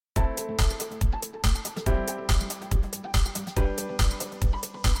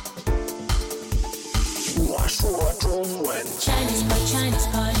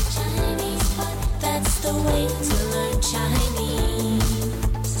the way to learn Chinese.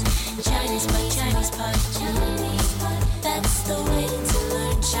 ChinesePod, ChinesePod, ChinesePod. That's the way to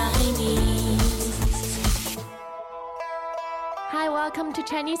learn Chinese. Hi, welcome to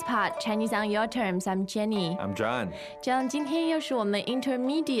ChinesePod, Chinese on your terms. I'm Jenny. I'm John. John, 今天又是我们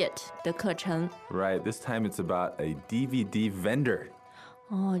intermediate 的课程。 Right, this time it's about a DVD vendor.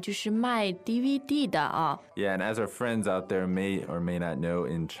 哦，就是卖 DVD 的啊。Yeah, and as our friends out there may or may not know,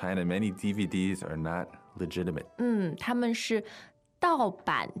 in China, many DVDs are not legitimate. 他们是盗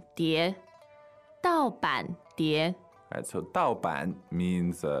版碟，盗版碟。 Right, so 盗版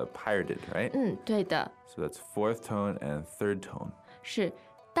means pirated, right? 对的， So that's fourth tone and third tone. 是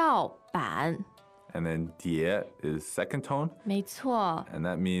盗版， And then 碟 is second tone, 没错， and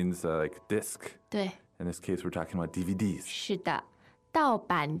that means like disc. 对， In this case, we're talking about DVDs. 是的，盗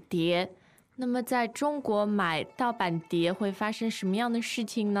版碟。那么在中国买盗版碟会发生什么样的事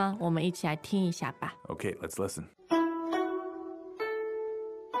情呢？我们一起来听一下吧。 Okay, let's listen.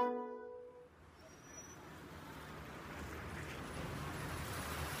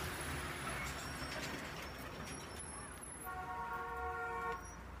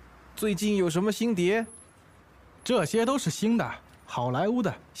 最近有什么新碟？这些都是新的，好莱坞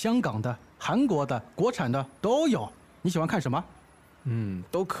的、香港的、韩国的、国产的都有。你喜欢看什么？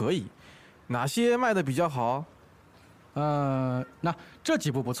都可以。哪些卖的比较好？那这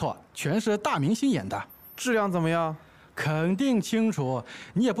几部不错，全是大明星演的，质量怎么样？肯定清楚。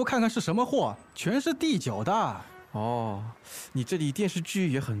你也不看看是什么货，全是第9的。哦，你这里电视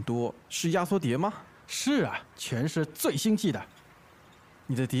剧也很多，是压缩碟吗？是啊，全是最新季的。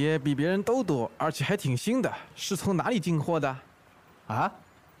你的碟比别人都多，而且还挺新的，是从哪里进货的？啊？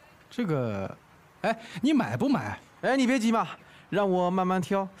这个，哎，你买不买？哎，你别急嘛，让我慢慢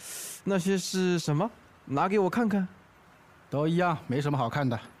挑。那些是什么？拿给我看看。都一样，没什么好看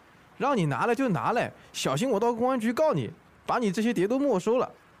的。让你拿来就拿来，小心我到公安局告你，把你这些碟都没收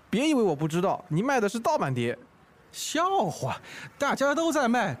了。别以为我不知道，你卖的是盗版碟。笑话，大家都在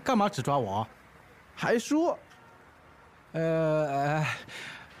卖，干嘛只抓我？还说，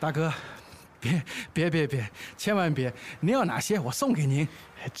大哥，别，千万别！您要哪些，我送给您。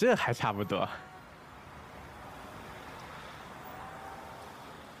这还差不多。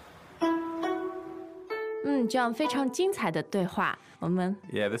这样非常精彩的对话，我们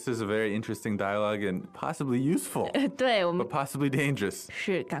Yeah, this is a very interesting dialogue and possibly useful, 对我们 but possibly dangerous.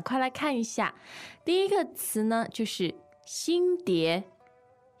 是赶快来看一下。第一个词呢，就是新碟，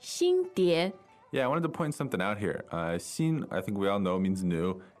新碟。 Yeah, I wanted to point something out here. Xin, I think we all know, means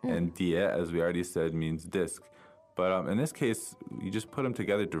new, and die, as we already said, means disc. But in this case, you just put them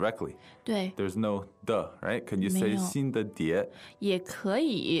together directly. 对， There's no the, right? Can you say 没有。xin de die? 也可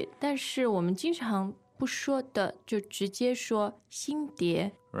以，但是我们经常不说的，就直接说新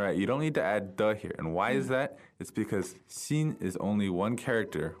碟。 Right, you don't need to add the here. And why is that? It's because xin is only one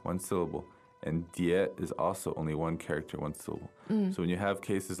character, one syllable, and die is also only one character, one syllable. So when you have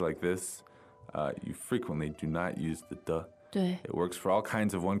cases like this, you frequently do not use the the. 对， It works for all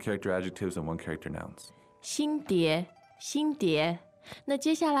kinds of one-character adjectives and one-character nouns. 新碟，新碟。那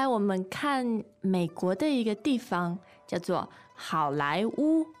接下来我们看美国的一个地方，叫做好莱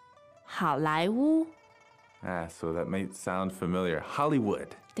坞，好莱坞。 So that might sound familiar. Hollywood.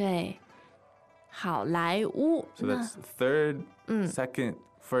 对，好莱坞。 So that's third, second,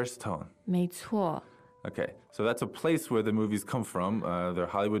 first tone. 没错。 Okay, so that's a place where the movies come from. They're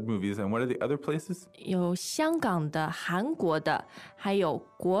Hollywood movies. And what are the other places? 有香港的、韩国的，还有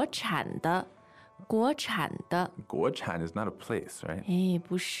国产的，国产的。 Guochan is not a place, right? 哎，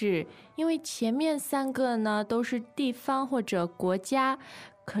不是，因为前面3个呢都是地方或者国家，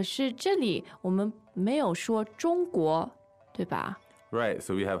可是这里我们没有说中国，对吧？ Right,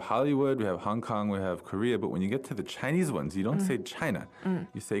 so we have Hollywood, we have Hong Kong, we have Korea, but when you get to the Chinese ones, you don't say China.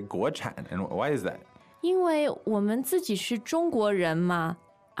 You say Guochan. And why is that? 因为我们自己是中国人嘛，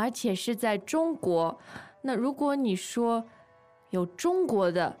而且是在中国。那如果你说有中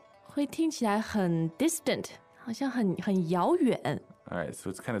国的，会听起来很 distant， 好像很遥远。 All right, so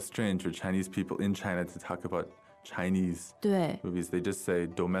it's kind of strange for Chinese people in China to talk about Chinese 对， movies. They just say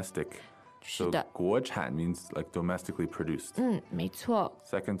domestic. 是 So 的， Guochan means like domestically produced. 没错，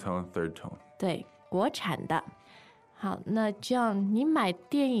 Second tone, third tone. 对，国产的。好，那这样你买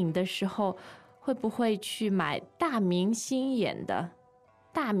电影的时候，会不会去买大明星演的？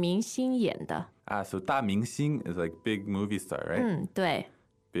大明星演的， So 大明星 is like big movie star, right? 对，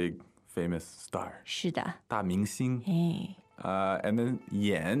 Big famous star. 是的，大明星. 哎， And then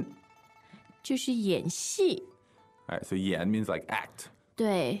演. 就是演戏， All right, so 演 means like act.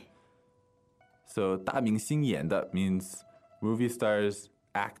 对， So 大明星演的 means movie stars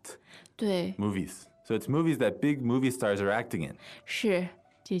act 对， movies. So it's movies that big movie stars are acting in. 是，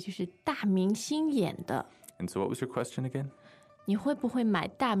这就是大明星演的。 And so what was your question again? 你会不会买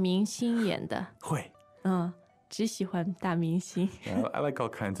大明星演的？会。只喜欢大明星。 Yeah, I like all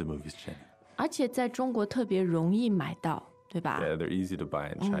kinds of movies, Jenny. 而且在中国特别容易买到，对吧？ Yeah, they're easy to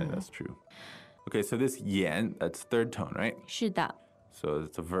buy in China, that's true. Okay, so this yan, that's third tone, right? 是的， So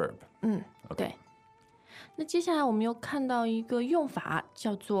it's a verb. 对。那接下来我们又看到一个用法，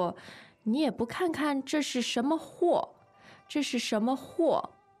叫做“你也不看看这是什么货”，这是什么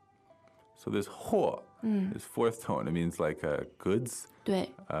货？ So this 货 is fourth tone. It means like goods, 对，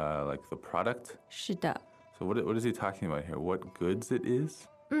 like the product. 是的。 So what is he talking about here? What goods it is?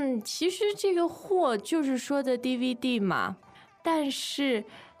 其实这个货就是说的 DVD 嘛，但是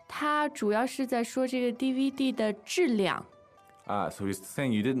它主要是在说这个 DVD 的质量。So he's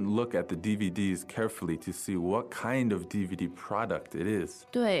saying you didn't look at the DVDs carefully to see what kind of DVD product it is.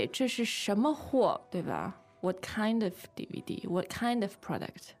 对，这是什么货，对吧？ What kind of DVD? What kind of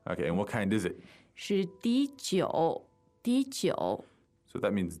product? Okay, and what kind is it? 是 D9 So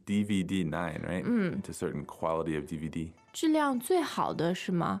that means DVD 9, right? It's a certain quality of DVD. 质量最好的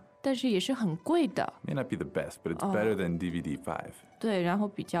是吗？但是也是很贵的。 May not be the best, but it's better than DVD 5. 对，然后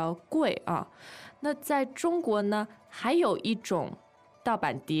比较贵啊。那在中国呢，还有一种盗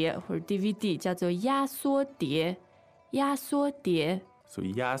版碟或者 DVD 叫做压缩碟。压缩碟， So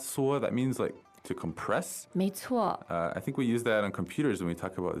压缩, that means like to compress. 没错， I think we use that on computers when we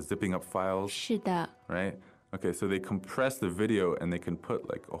talk about zipping up files, 是的， right? Okay, so they compress the video and they can put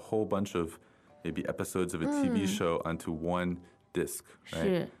like a whole bunch of maybe episodes of a TV show onto one disc, right?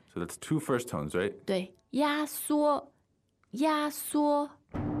 是， So that's two first tones, right? 对，压缩，压缩。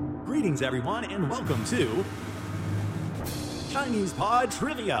 Greetings, everyone, and welcome to ChinesePod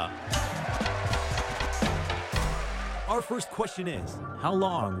Trivia. Our first question is, how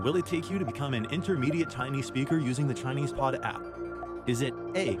long will it take you to become an intermediate Chinese speaker using the ChinesePod app? Is it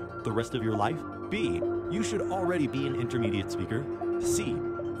A, the rest of your life? B, you should already be an intermediate speaker? C,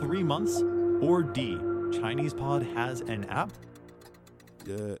 3 months? Or D, ChinesePod has an app?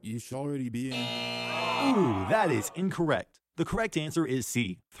 You should already be in. Ooh, that is incorrect. The correct answer is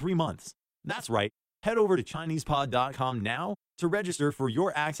C, 3 months. That's right. Head over to ChinesePod.com now to register for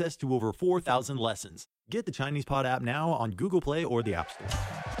your access to over 4,000 lessons. Get the ChinesePod app now on Google Play or the App Store.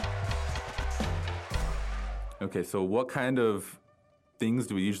 Okay, so what kind of things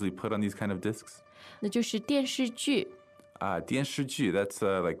do we usually put on these kind of discs? 那就是电视剧。电视剧, that's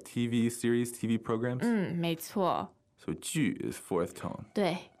like TV series, TV programs. 没错， So 剧 is fourth tone.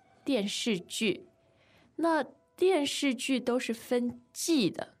 对，电视剧。那电视剧都是分季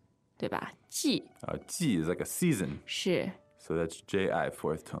的，对吧？季季 is like a season. 是， So that's JI,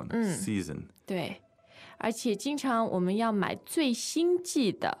 fourth tone. Season. 对，而且经常我们要买最新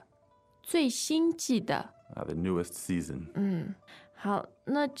季的，最新季的。 The newest season. 好，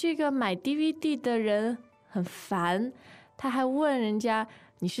那这个买 DVD 的人很烦，他还问人家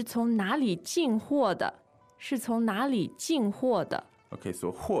你是从哪里进货的？是从哪里进货的？ Okay,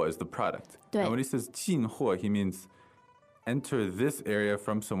 so 货 is the product. 对。 And when he says 进货, he means enter this area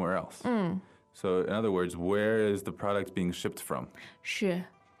from somewhere else. So in other words, where is the product being shipped from? 是，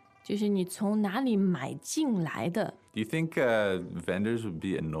就是你从哪里买进来的？ Do you think vendors would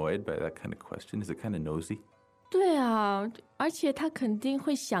be annoyed by that kind of question? Is it kind of nosy? 对啊，而且他肯定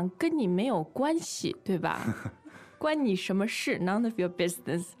会想跟你没有关系，对吧？关你什么事 ？None of your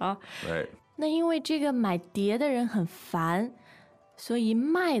business 啊。 Right. 那因为这个买碟的人很烦，所以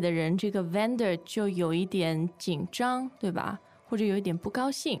卖的人这个 vendor 就有一点紧张，对吧？或者有一点不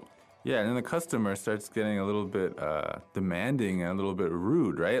高兴。 Yeah, and then the customer starts getting a little bit demanding and a little bit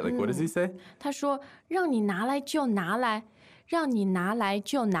rude, right? Like, what does he say? 他说：“让你拿来就拿来，让你拿来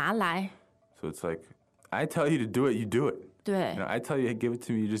就拿来。 So it's like, I tell you to do it, you do it. ”对 You know, I tell you, hey, give it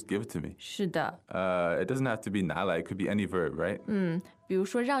to me, you just give it to me. 是的。 It doesn't have to be 拿来, it could be any verb, right? 比如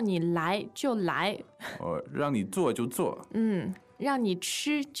说让你来就来， Or 让你做就做. 让你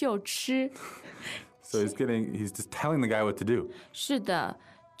吃就吃。 So he's just telling the guy what to do. 是的，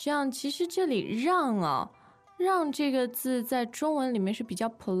这样其实这里让啊，让这个字在中文里面是比较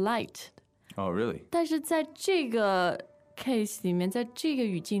polite 的， Oh, really? 但是在这个 case 里面，在这个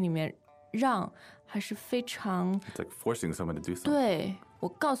语境里面，让还是非常 It's like forcing someone to do something. 对我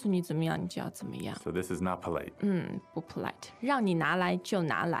告诉你怎么样，你就要怎么样， So this is not polite. 不 polite， 让你拿来就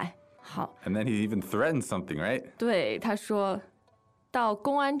拿来。好， And then he even threatens something, right? 对他说到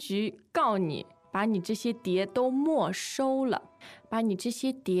公安局告你，把你这些碟都没收了，把你这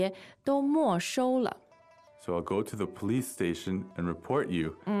些碟都没收了。 So I'll go to the police station and report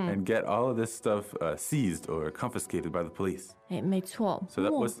you and get all of this stuff seized or confiscated by the police. 哎，没错， So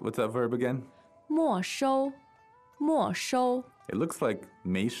that what's that verb again? 没收，没收。It looks like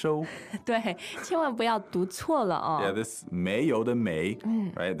没收。对，千万不要读错了哦。Yeah, this 没有的没,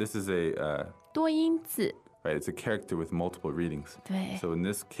 right? This is a 多音字。right. It's a character with multiple readings. 对。 So in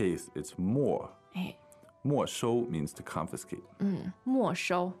this case, it's 没。哎，没收 means to confiscate. 没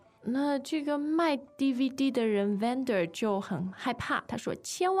收。那这个卖 DVD 的人 vendor 就很害怕，他说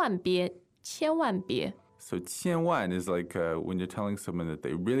千万别，千万别。So 千万 is like when you're telling someone that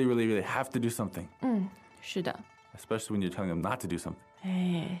they really, really, really have to do something. 是的。Especially when you're telling them not to do something.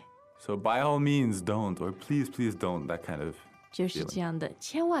 哎， So by all means don't, or please, please don't, that kind of 就是这样的，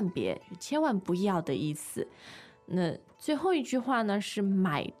千万别，千万不要的意思。那最后一句话呢，是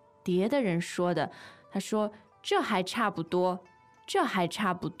买碟的人说的，他说这还差不多，这还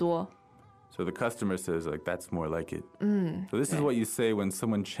差不多。 So the customer says, like, that's more like it. So this is what you say when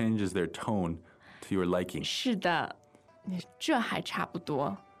someone changes their tone to your liking. 是的，这还差不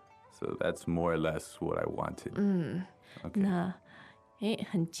多。 So that's more or less what I wanted. 那，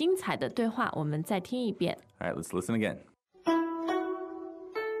很精彩的对话，我们再听一遍。 All right, let's listen again.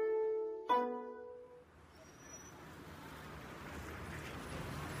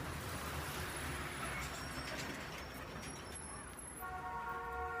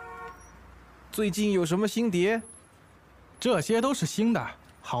 最近有什么新碟？这些都是新的，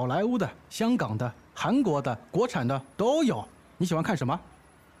好莱坞的、香港的、韩国的、国产的都有。你喜欢看什么？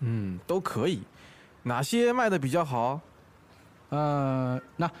都可以。哪些卖的比较好？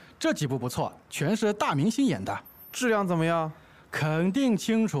那这几部不错，全是大明星演的，质量怎么样？肯定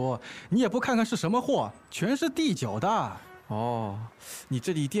清楚。你也不看看是什么货，全是第9的。哦，你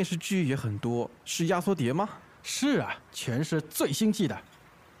这里电视剧也很多，是压缩碟吗？是啊，全是最新季的。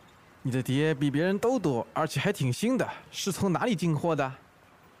你的碟比别人都多，而且还挺新的，是从哪里进货的？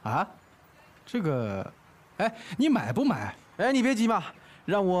啊？这个，你买不买？你别急嘛，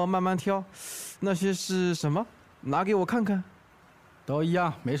让我慢慢挑。那些是什么？拿给我看看。都一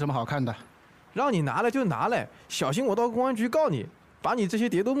样，没什么好看的。让你拿来就拿来，小心我到公安局告你，把你这些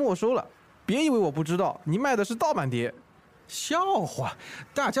碟都没收了。别以为我不知道，你卖的是盗版碟。笑话，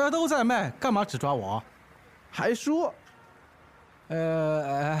大家都在卖，干嘛只抓我？还说，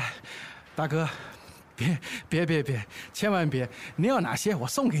大哥，别，千万别！您要哪些，我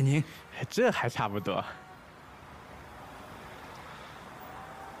送给您。这还差不多。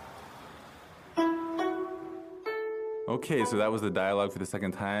Okay, so that was the dialogue for the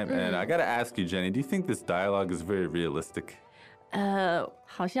second time. And I gotta ask you, Jenny, do you think this dialogue is very realistic?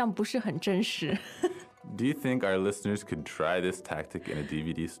 好像不是很真实。Do you think our listeners could try this tactic in a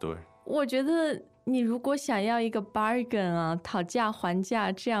DVD store? 我觉得你如果想要一个 bargain 啊，讨价还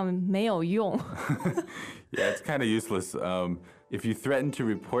价，这样没有用。Yeah, it's kind of useless. If you threaten to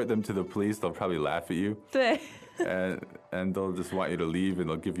report them to the police, they'll probably laugh at you. 对。And they'll just want you to leave and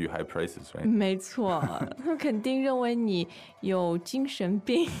they'll give you high prices, right? 没错，他们肯定认为你有精神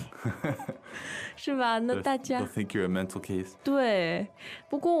病，是吧？那大家 They'll think you're a mental case. 对。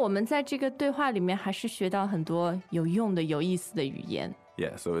不过我们在这个对话里面还是学到很多有用的、有意思的语言。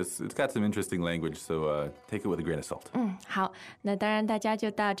Yeah, so it's got some interesting language, so take it with a grain of salt. 好，那当然大家就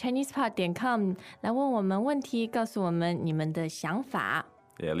到 ChinesePod.com 来问我们问题，告诉我们你们的想法。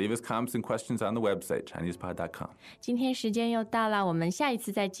Yeah, leave us comments and questions on the website, ChinesePod.com. 今天时间又到了，我们下一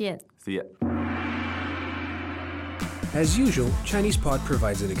次再见。 See ya. As usual, ChinesePod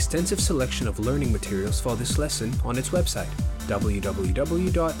provides an extensive selection of learning materials for this lesson on its website,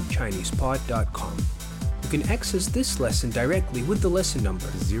 www.chinesepod.com. You can access this lesson directly with the lesson number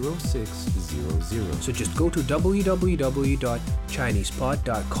 0600. So just go to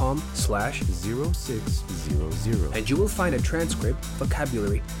www.chinesepod.com/0600 and you will find a transcript,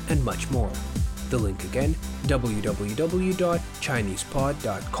 vocabulary, and much more. The link again,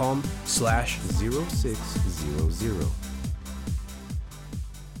 www.chinesepod.com/0600.